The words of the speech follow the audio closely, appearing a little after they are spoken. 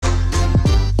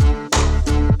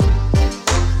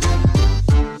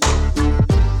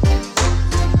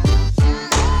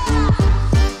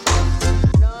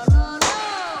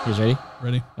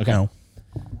ready. Okay. No.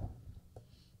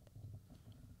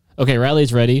 Okay,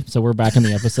 Riley's ready, so we're back in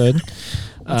the episode.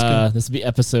 This will be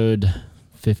episode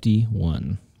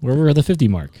 51. We're at the 50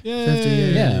 mark. Yay. 50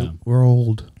 years. Yeah. We're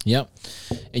old. Yep.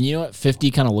 And you know what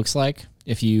 50 kind of looks like?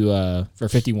 If you, for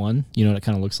 51, you know what it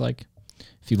kind of looks like?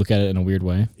 If you look at it in a weird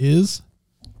way. Is?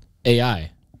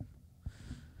 AI.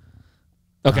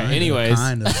 Okay, anyways.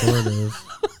 Kind of, sort of.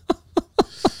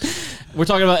 We're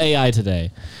talking about AI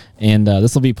today. And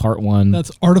this will be part 1.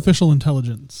 That's artificial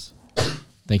intelligence.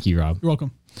 Thank you, Rob. You're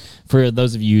welcome. For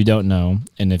those of you who don't know,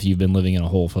 and if you've been living in a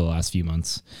hole for the last few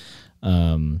months,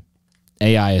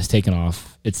 AI has taken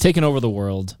off. It's taken over the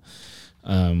world.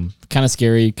 Kind of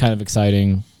scary, kind of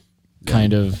exciting,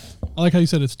 kind of. I like how you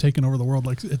said it's taken over the world.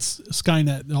 Like it's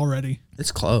Skynet already.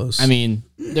 It's close. I mean,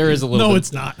 there is a little. No, bit.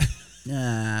 it's not.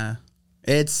 yeah.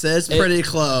 It's pretty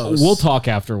close. We'll talk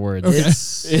afterwards. Okay.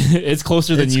 It's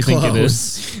closer than It's you think it close.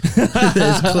 is.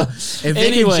 If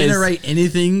they can generate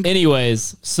anything.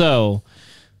 Anyways, so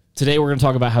today we're going to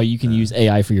talk about how you can use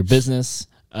AI for your business,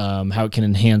 how it can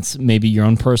enhance maybe your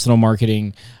own personal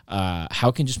marketing, how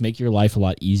it can just make your life a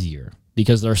lot easier.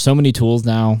 Because there are so many tools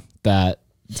now that,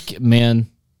 man,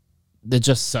 that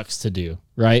just sucks to do,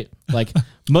 right? Like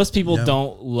most people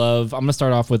don't love, I'm going to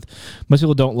start off with, most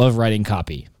people don't love writing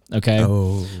copy. Okay.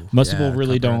 Oh, Most people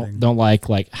really don't like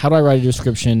how do I write a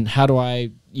description? How do I,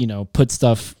 put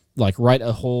stuff like write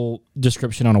a whole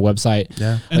description on a website?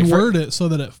 Yeah. And word it so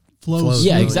that it flows.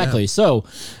 Yeah, smooth. exactly. So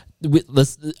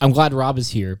I'm glad Rob is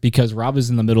here because Rob is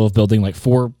in the middle of building like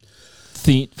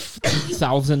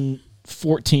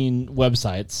 4,014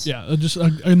 websites. Yeah, just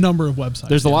a number of websites.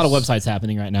 There's a lot of websites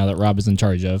happening right now that Rob is in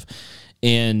charge of,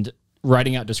 and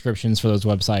writing out descriptions for those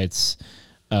websites.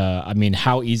 I mean,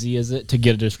 how easy is it to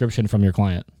get a description from your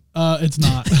client? It's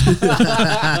not.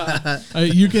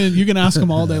 You can ask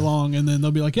them all day long, and then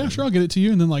they'll be like, "Yeah, sure, I'll get it to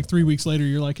you." And then like 3 weeks later,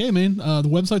 you're like, "Hey, man, the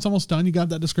website's almost done. You got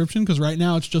that description?" Because right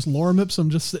now it's just Lorem Ipsum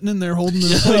just sitting in there holding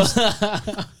it in place.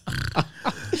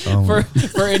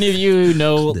 For any of you who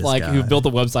know, This like guy. who built a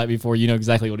website before, you know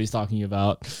exactly what he's talking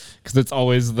about because it's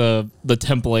always the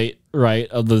template, right,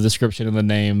 of the description and the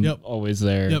name, Yep. always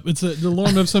there. Yep, the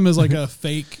Lorem Ipsum is like a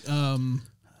fake,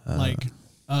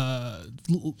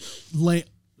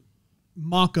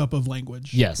 mock-up of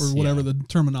language. Yes, or whatever the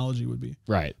terminology would be.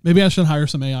 Right. Maybe I should hire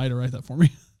some AI to write that for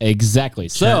me. Exactly.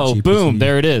 So, ChatGPT. boom,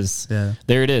 there it is. Yeah.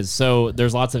 There it is. So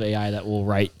there's lots of AI that will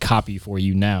write copy for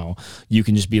you now. You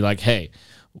can just be like, hey,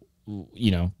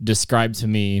 describe to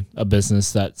me a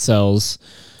business that sells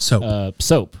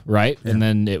soap, right? Yeah. And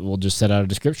then it will just set out a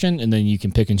description, and then you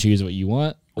can pick and choose what you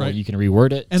want, or Right. you can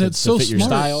reword it And to, it's to so fit smart. your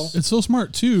style. It's so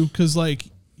smart too, because like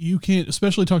you can't,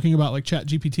 especially talking about like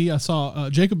ChatGPT. I saw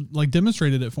Jacob like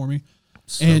demonstrated it for me,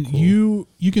 and cool.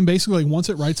 you can basically like once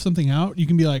it writes something out, you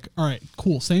can be like, all right,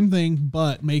 cool, same thing,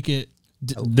 but make it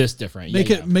This different. make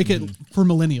it for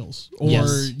millennials, or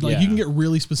Yes, like you can get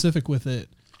really specific with it,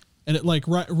 and it like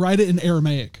write it in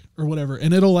Aramaic or whatever,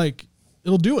 and it'll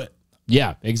do it,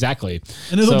 Yeah, exactly.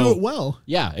 and it'll So- do it well.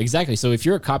 Yeah, exactly. So if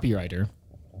you're a copywriter,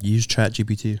 Use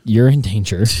ChatGPT. you're in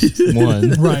danger. One.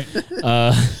 Right.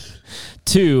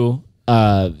 Two,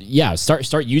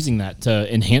 start using that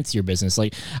to enhance your business.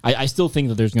 Like I still think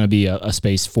that there's going to be a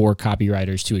space for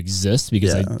copywriters to exist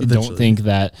because I don't eventually. think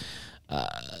that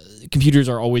computers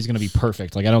are always going to be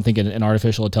perfect. Like I don't think an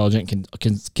artificial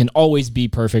intelligence can always be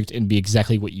perfect and be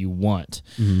exactly what you want.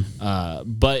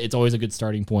 But it's always a good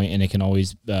starting point, and it can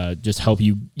always just help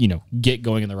you get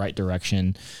going in the right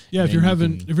direction. Yeah, if And you're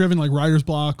you having like writer's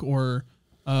block, or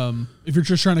if you're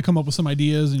just trying to come up with some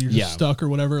ideas and you're just Yeah. stuck or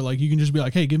whatever, like you can just be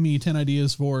like, hey, give me 10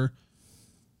 ideas for,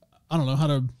 I don't know, how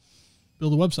to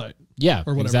build a website. Yeah,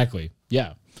 or whatever. exactly.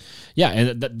 Yeah.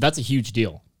 And that's a huge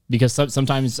deal because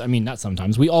sometimes, I mean, not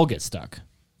sometimes, we all get stuck.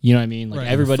 You know what I mean? Like Right.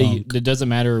 everybody, it doesn't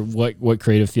matter what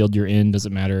creative field you're in,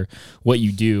 doesn't matter what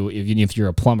you do. Even if you're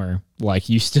a plumber, like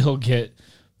you still get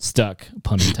stuck,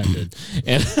 pun intended.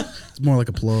 And It's more like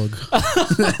a plug.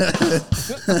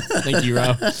 thank you,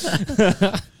 Rob.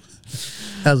 That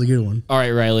was a good one. All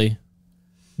right, Riley,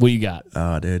 what you got?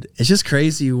 Oh, dude. It's just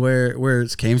crazy where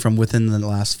it's came from within the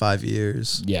last 5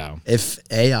 years. Yeah. If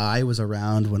AI was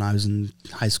around when I was in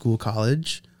high school,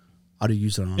 college, I'd have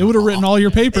used it on It would have written all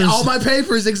your papers. all my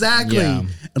papers, exactly. Yeah.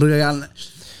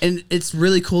 And it's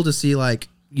really cool to see like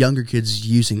younger kids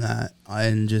using that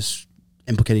and just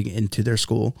implicating it into their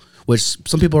school, which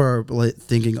some people are like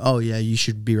thinking, oh yeah, you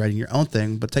should be writing your own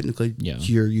thing, but technically Yeah.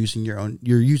 you're using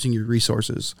your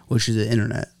resources, which is the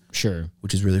internet, Sure.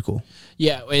 which is really cool.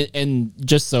 Yeah, and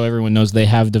just so everyone knows, they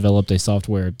have developed a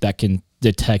software that can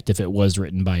detect if it was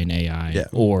written by an AI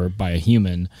or by a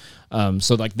human.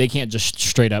 So like they can't just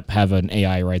straight up have an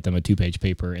AI write them a 2-page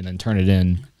paper and then turn it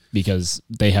in because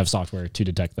they have software to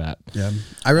detect that. Yeah,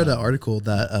 I read an article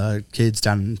that kids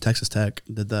down in Texas Tech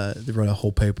they wrote a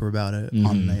whole paper about it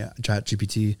on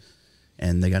ChatGPT,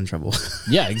 and they got in trouble.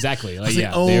 Yeah, exactly. Like,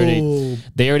 oh.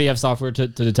 they already have software to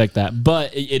detect that,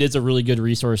 but it is a really good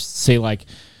resource. Say like,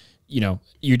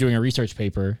 you're doing a research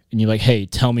paper and you're like, hey,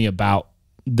 tell me about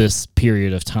this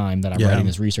period of time that I'm writing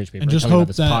this research paper. And just tell me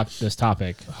hope about this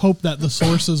topic. Hope that the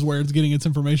sources where it's getting its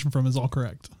information from is all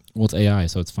correct. Well, it's AI,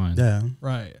 so it's fine. Yeah.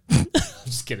 Right. I'm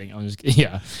just kidding.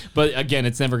 Yeah. But again,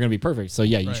 it's never going to be perfect. So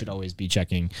yeah, you should always be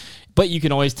checking. But you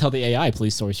can always tell the AI,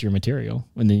 please source your material.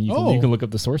 And then you can look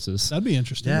up the sources. That'd be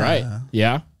interesting. Yeah. Right.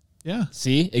 Yeah. Yeah.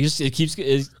 See, it keeps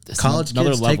college another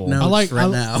kids level. take notes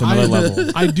now. It's another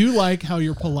level. I do like how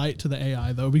you're polite to the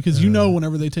AI though, because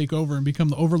whenever they take over and become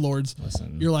the overlords,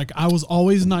 you're like, I was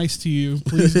always nice to you.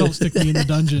 Please don't stick me in the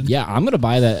dungeon. Yeah, I'm gonna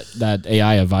buy that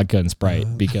AI of vodka and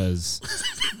Sprite because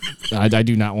I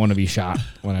do not want to be shot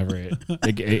whenever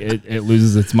it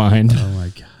loses its mind. Oh my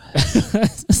god.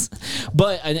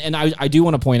 But I do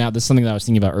want to point out this is something that I was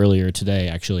thinking about earlier today.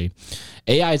 Actually,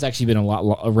 AI has actually been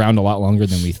around a lot longer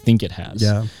than we think it has.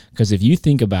 Yeah. Because if you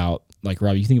think about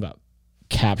Rob, you think about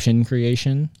caption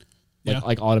creation,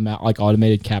 like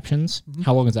automated captions. Mm-hmm.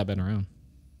 How long has that been around?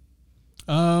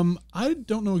 I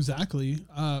don't know exactly.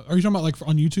 Are you talking about like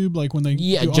on YouTube, like when they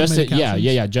just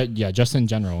in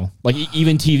general, like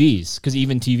even TVs, because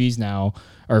even TVs now,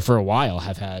 or for a while,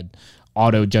 have had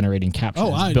auto-generating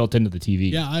captions built into the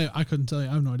TV. Yeah, I couldn't tell you.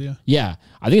 I have no idea. Yeah,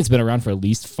 I think it's been around for at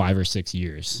least 5 or 6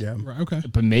 years. Yeah. Right, okay.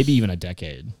 But maybe even a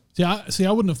decade. See,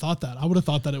 I wouldn't have thought that. I would have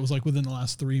thought that it was like within the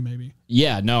last 3 maybe.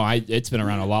 Yeah, no, it's been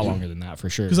around a lot longer than that for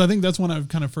sure. Because I think that's when I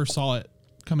kind of first saw it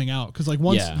coming out. Because like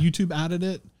once YouTube added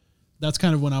it, that's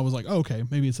kind of when I was like, oh, okay,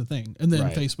 maybe it's a thing. And then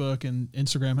Facebook and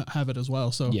Instagram have it as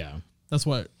well. So that's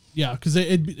what. Yeah, because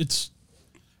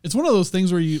it's one of those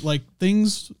things where you like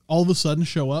things all of a sudden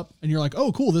show up and you're like,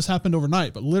 oh, cool, this happened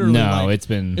overnight. But literally, it's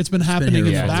been happening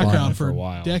in the background for for a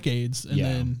while. Decades, and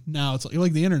then now it's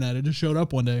like the internet. It just showed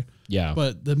up one day. Yeah,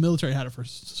 but the military had it for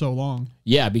so long.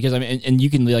 Yeah, because I mean, and you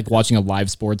can be like watching a live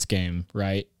sports game,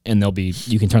 right? And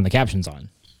you can turn the captions on.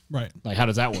 Right. Like, how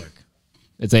does that work?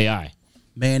 It's AI.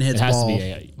 Man hits ball. It has to be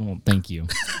AI. Well, thank you.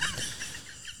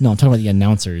 No, I'm talking about the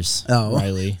announcers,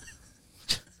 Riley.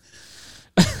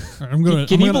 Right,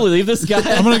 Can you believe this guy?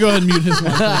 I'm going to go ahead and mute his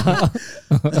mic.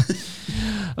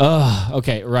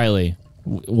 Okay, Riley,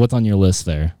 what's on your list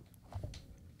there?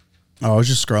 Oh, I was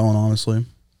just scrolling, honestly.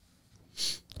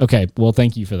 Okay, well,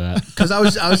 thank you for that. Because I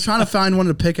was trying to find one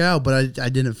to pick out, but I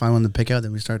didn't find one to pick out.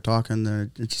 Then we started talking,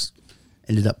 and it just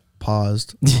ended up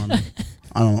paused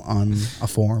on a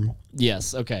form.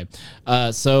 Yes. Okay.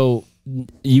 So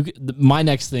my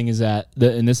next thing is that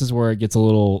and this is where it gets a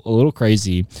little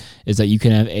crazy, is that you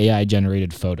can have AI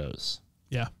generated photos.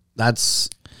 Yeah. That's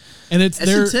it's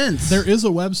intense. There is a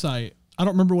website. I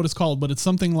don't remember what it's called, but it's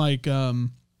something like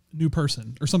New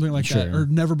Person or something like that, or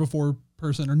Never Before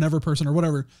Person or Never Person or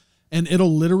whatever, and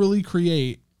it'll literally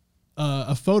create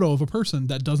a photo of a person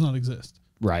that does not exist.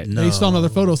 Right. Based on other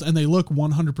photos, and they look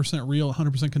 100% real,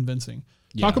 100% convincing.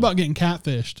 Yeah. Talk about getting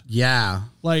catfished. Yeah.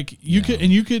 Like you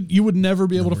would never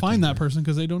be able to find that person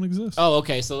because they don't exist. Oh,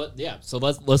 okay. So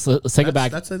let's take it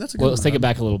back. That's a good let's take it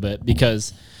back a little bit,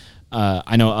 because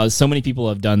I know so many people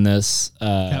have done this.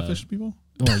 Catfish people?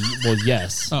 Well,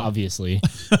 yes, obviously,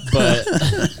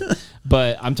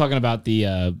 but I'm talking about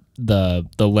the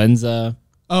Lensa.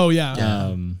 Oh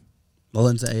yeah. The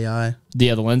Lensa AI. The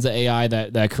Lensa AI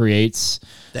that creates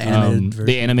the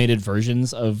animated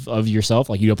versions of yourself.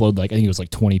 Like you upload I think it was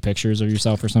 20 pictures of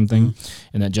yourself or something,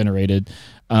 and that generated.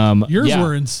 Yours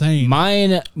were insane.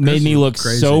 Mine made me look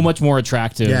so much more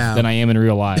attractive than I am in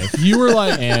real life. You were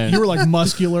like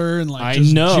muscular and like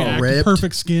jacked,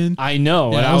 perfect skin. I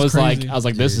know, and I was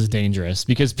like, this is dangerous,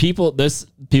 because people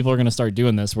are gonna start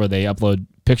doing this where they upload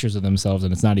pictures of themselves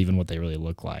and it's not even what they really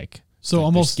look like. So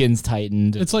almost skin's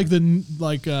tightened. It's like the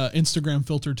Instagram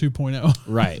filter 2.0.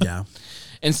 Right. Yeah.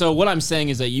 And so what I'm saying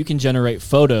is that you can generate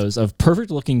photos of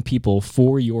perfect looking people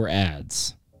for your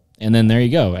ads. And then there you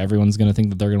go. Everyone's going to think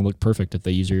that they're going to look perfect if they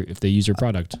use your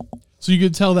product. So you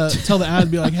could tell the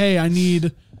ad, be like, "Hey, I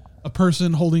need a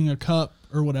person holding a cup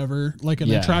or whatever, like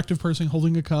an attractive person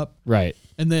holding a cup." Right.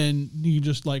 And then you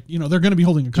just they're going to be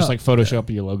holding a cup. Just like Photoshop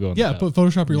your logo on the cup. Put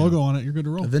Photoshop your logo on it. You're good to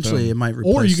roll. Eventually it might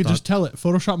replace Or you could just tell it,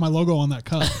 Photoshop my logo on that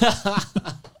cup.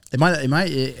 It might.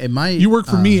 You work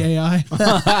for me, AI.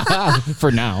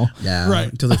 For now. Yeah.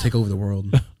 Right. Until they take over the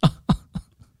world.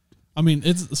 I mean,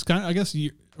 it's Sky. I guess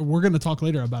we're going to talk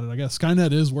later about it. I guess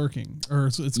Skynet is working, or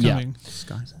it's coming.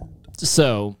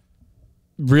 So,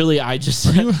 really, I just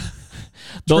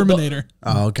Terminator.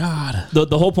 Oh God.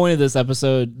 The whole point of this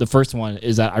episode, the first one,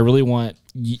 is that I really want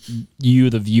you,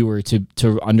 the viewer,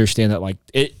 to understand that like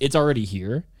it's already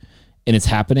here, and it's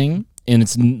happening, and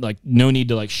it's like no need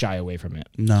to like shy away from it.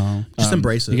 No, just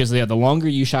embrace it. Because the longer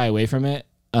you shy away from it,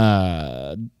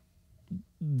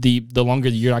 the longer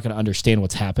you're not going to understand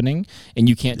what's happening, and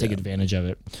you can't take advantage of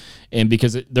it. And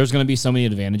because there's going to be so many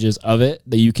advantages of it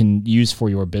that you can use for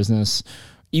your business,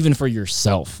 even for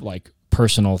yourself, like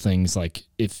personal things, like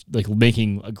if like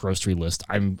making a grocery list,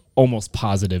 I'm almost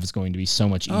positive it's going to be so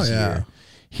much easier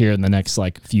here in the next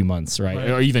like few months, right?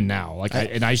 Or even now, like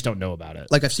I just don't know about it.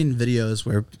 Like I've seen videos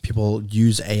where people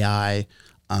use AI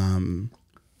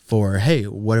for, hey,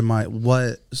 what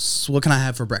can I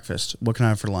have for breakfast? What can I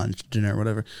have for lunch, dinner,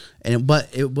 whatever? And but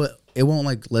it won't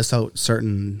like list out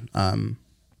certain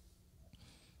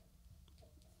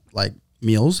like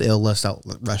meals. It'll list out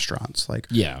restaurants like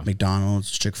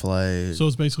McDonald's, Chick-fil-A. So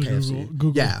it's basically KFC.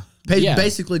 Google. Yeah.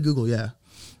 Basically Google. Yeah.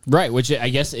 Right, which I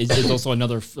guess is also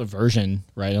another version,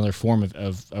 right? Another form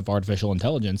of artificial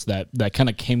intelligence that kind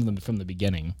of came from the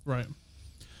beginning. Right.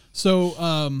 So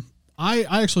I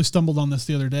actually stumbled on this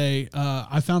the other day.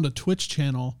 I found a Twitch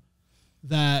channel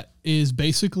that is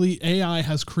basically AI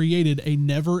has created a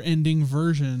never-ending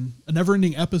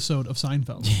episode of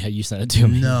Seinfeld. Yeah, you sent it to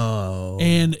me. No.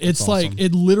 And it's awesome. like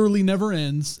it literally never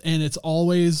ends, and it's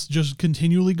always just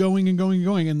continually going and going and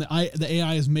going. And the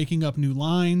AI is making up new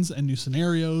lines and new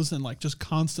scenarios, and like just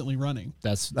constantly running.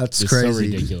 That's crazy. So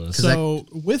ridiculous. So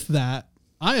with that,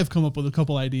 I have come up with a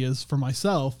couple ideas for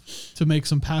myself to make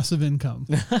some passive income.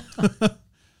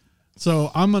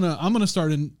 So I'm gonna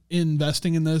start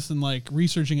investing in this and like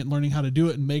researching it, and learning how to do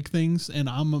it and make things. And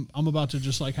I'm about to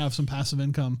just like have some passive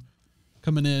income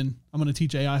coming in. I'm gonna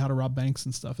teach AI how to rob banks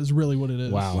and stuff. Is really what it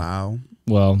is. Wow.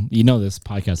 Well, you know this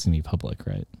podcast is gonna be public,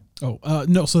 right? Oh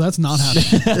no, so that's not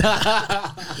happening.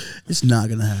 It's not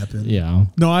gonna happen. Yeah.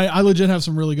 No, I legit have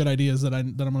some really good ideas that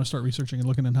I'm gonna start researching and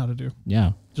looking at how to do.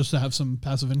 Yeah. Just to have some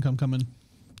passive income coming.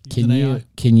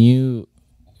 Can you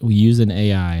use an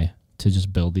AI to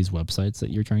just build these websites that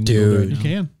you're trying to build right You now?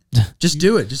 can. Just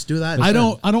do it. Just do that. I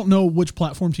don't know which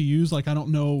platform to use. Like I don't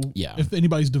know if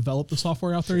anybody's developed the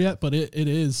software out there yet, but it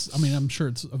is. I mean, I'm sure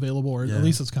it's available, or at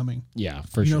least it's coming. Yeah,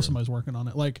 for you sure. know somebody's working on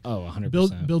it. Like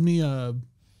 100%. Build me a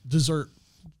dessert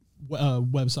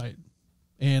website,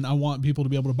 and I want people to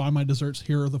be able to buy my desserts.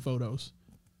 Here are the photos.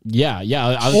 Yeah.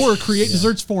 Or create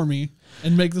desserts for me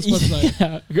and make this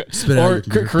website.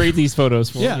 Or create these photos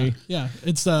for me. Yeah.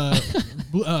 It's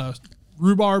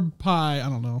rhubarb pie. I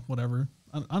don't know. Whatever.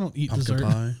 I don't eat Pumpkin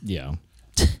dessert. pie. Yeah.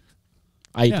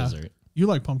 I eat dessert. You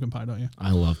like pumpkin pie, don't you?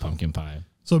 I love pumpkin pie.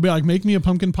 So it'd be like, make me a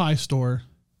pumpkin pie store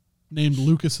named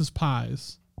Lucas's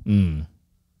Pies. Mm.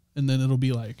 And then it'll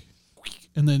be like,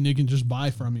 and then they can just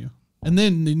buy from you. And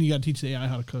then you got to teach the AI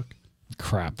how to cook.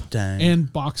 Crap. Dang.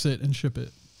 And box it and ship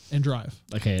it and drive.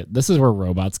 Okay, this is where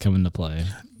robots come into play.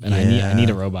 And I need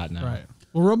a robot now. Right.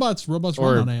 Well, robots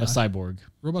Or run on AI. a cyborg.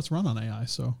 Robots run on AI,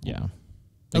 so Yeah.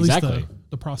 at Exactly. least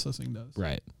the processing does.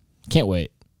 Right. Can't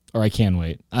wait. Or I can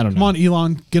wait. I don't know. Come on,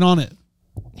 Elon, get on it.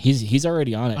 He's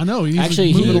already on it. I know. He needs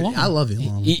Actually, to move it along. I love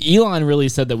Elon. Elon really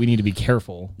said that we need to be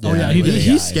careful. Oh, yeah, he did.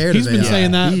 He's scared He's of been AI.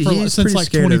 saying that He's since pretty like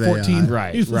scared of 2014. AI.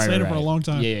 Right. He's been right, saying right, it for a long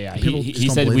time. Yeah. People He just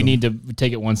don't said we believe need to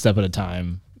take it one step at a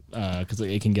time because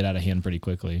it can get out of hand pretty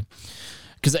quickly.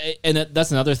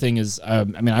 That's another thing is, I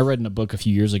read in a book a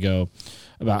few years ago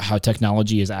about how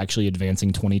technology is actually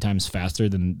advancing 20 times faster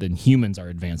than humans are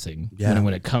advancing. Yeah.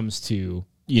 When it comes to,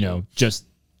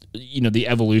 the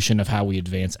evolution of how we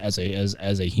advance as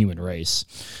a human race,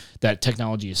 that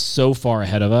technology is so far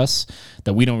ahead of us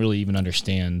that we don't really even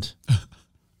understand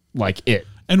like it.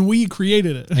 And we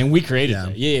created it. And we created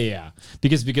it. Yeah.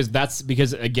 Because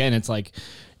again, it's like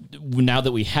now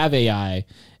that we have AI,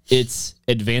 it's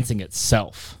advancing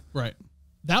itself. Right.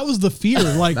 That was the fear,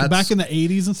 like back in the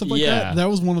 80s and stuff like that. That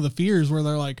was one of the fears where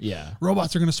they're like,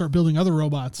 robots are going to start building other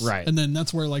robots. Right. And then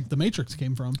that's where like the Matrix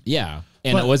came from. Yeah.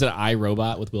 And was it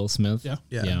iRobot with Will Smith? Yeah.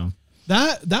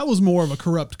 That was more of a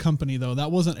corrupt company though.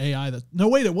 That wasn't AI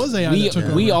it was AI that took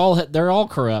over. They're all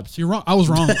corrupt. You're wrong. I was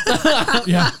wrong.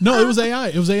 Yeah. No, it was AI.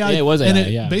 It was AI. Yeah, it was AI.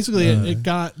 And basically it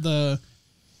got the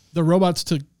robots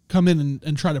to come in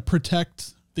and try to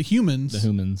protect the humans.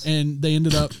 And they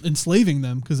ended up enslaving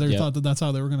them because they thought that that's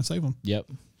how they were going to save them. Yep.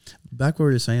 Back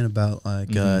where you're saying about like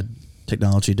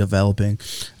technology developing,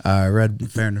 I read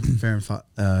Fahrenheit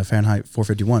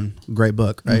 451, great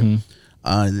book, right?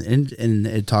 And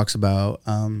it talks about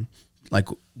like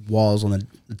walls on the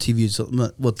TVs.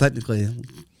 Well, technically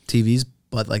TVs,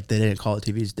 but like they didn't call it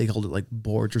TVs. They called it like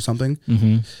boards or something.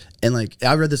 Mm-hmm. And like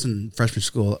I read this in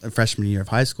freshman year of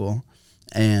high school,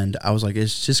 and I was like,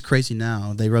 it's just crazy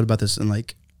now. They wrote about this in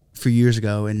like a few years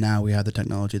ago, and now we have the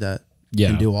technology that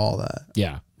can do all that.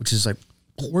 Yeah. Which is like,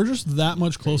 We're just that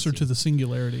much closer to the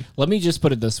singularity. Let me just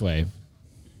put it this way.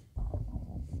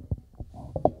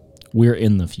 We're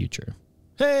in the future.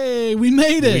 Hey, we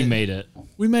made it. We made it.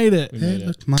 We made it. hey,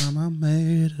 look, mama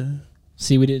made it.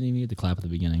 See, we didn't even need the clap at the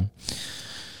beginning.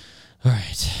 All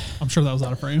right. I'm sure that was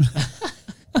out of frame.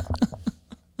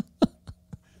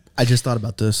 I just thought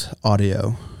about this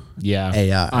audio. Yeah.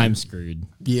 AI. I'm screwed.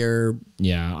 You're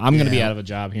Yeah. I'm going to be Yeah. out of a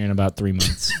job here in about 3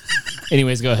 months.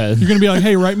 Anyways, go ahead. You're gonna be like,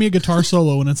 hey, write me a guitar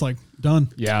solo, and it's like done.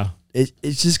 Yeah.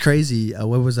 it's just crazy.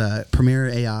 What was that? Premiere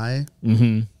AI.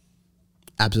 Mm-hmm.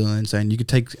 Absolutely insane. You could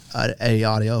take a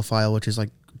audio file, which is like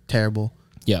terrible,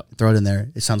 Yep. throw it in there.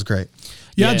 It sounds great.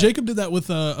 Yeah, Yeah. Jacob did that with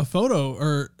a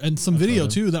photo and some video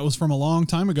too. That was from a long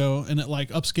time ago, and it like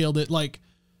upscaled it. Like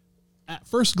at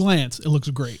first glance, it looks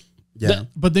great. Yeah.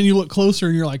 But then you look closer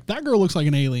and you're like, that girl looks like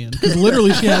an alien. Because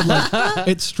literally she had like,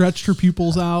 it stretched her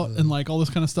pupils out and like all this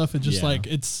kind of stuff. And just Yeah. like,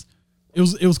 it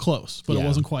was close, but Yeah. it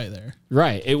wasn't quite there.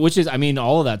 Right. Which is, I mean,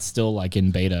 all of that's still like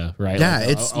in beta, right? Yeah, Like,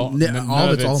 it's none all of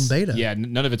of it's all in beta. Yeah.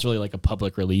 None of it's really like a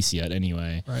public release yet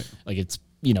anyway. Right. Like it's,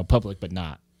 public, but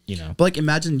not, But like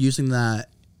imagine using that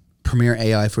Premiere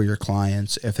AI for your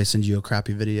clients. If they send you a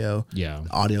crappy video, Yeah. the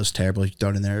audio's terrible, you throw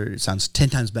it in there, it sounds 10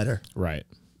 times better. Right.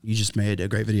 You just made a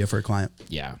great video for a client.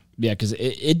 Yeah. Yeah. Cause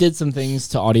it did some things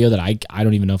to audio that I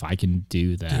don't even know if I can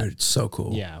do that. Dude, it's so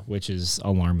cool. Yeah. Which is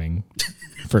alarming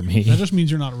for me. That just means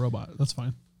you're not a robot. That's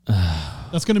fine.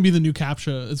 That's going to be the new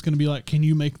CAPTCHA. It's going to be like, can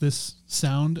you make this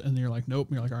sound? And you're like, nope.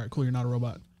 And you're like, all right, cool. You're not a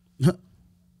robot.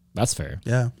 That's fair.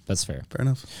 Yeah, That's fair. fair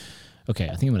enough. Okay. I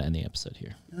think I'm going to end the episode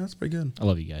here. Yeah, that's pretty good. I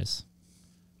love you guys.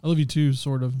 I love you too,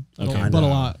 sort of, Okay. but a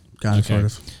lot. Kind of, Okay. sort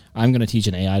of. I'm going to teach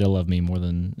an AI to love me more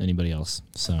than anybody else.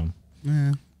 So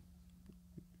Yeah,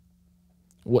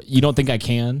 what, you don't think I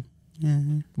can? yeah,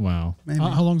 Wow. maybe.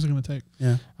 How long is it going to take?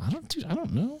 Yeah. I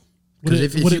don't know. Would Because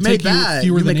it- if would you it made take you that,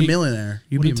 fewer you than make a eight- millionaire.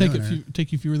 You'd Would be it a take millionaire.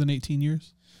 take you fewer than 18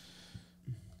 years?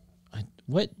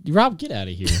 What? Rob, get out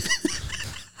of here.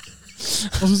 I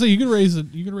was gonna say you could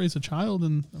raise a child,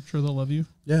 and I'm sure they'll love you.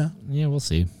 Yeah. Yeah, we'll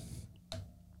see.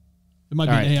 It might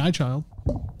be All an right. AI child,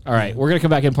 All right, we're gonna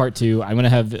come back in part 2. I'm gonna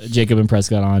have Jacob and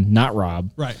Prescott on, not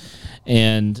Rob. right?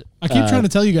 And I keep trying to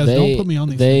tell you guys, don't put me on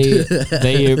these.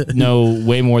 They know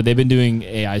way more. They've been doing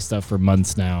AI stuff for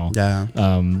months now. Yeah.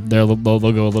 They'll go a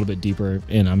little bit deeper,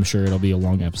 and I'm sure it'll be a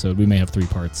long episode. We may have 3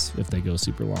 parts if they go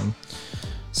super long.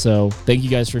 So thank you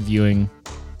guys for viewing.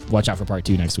 Watch out for part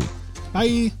 2 next week.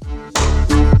 Bye.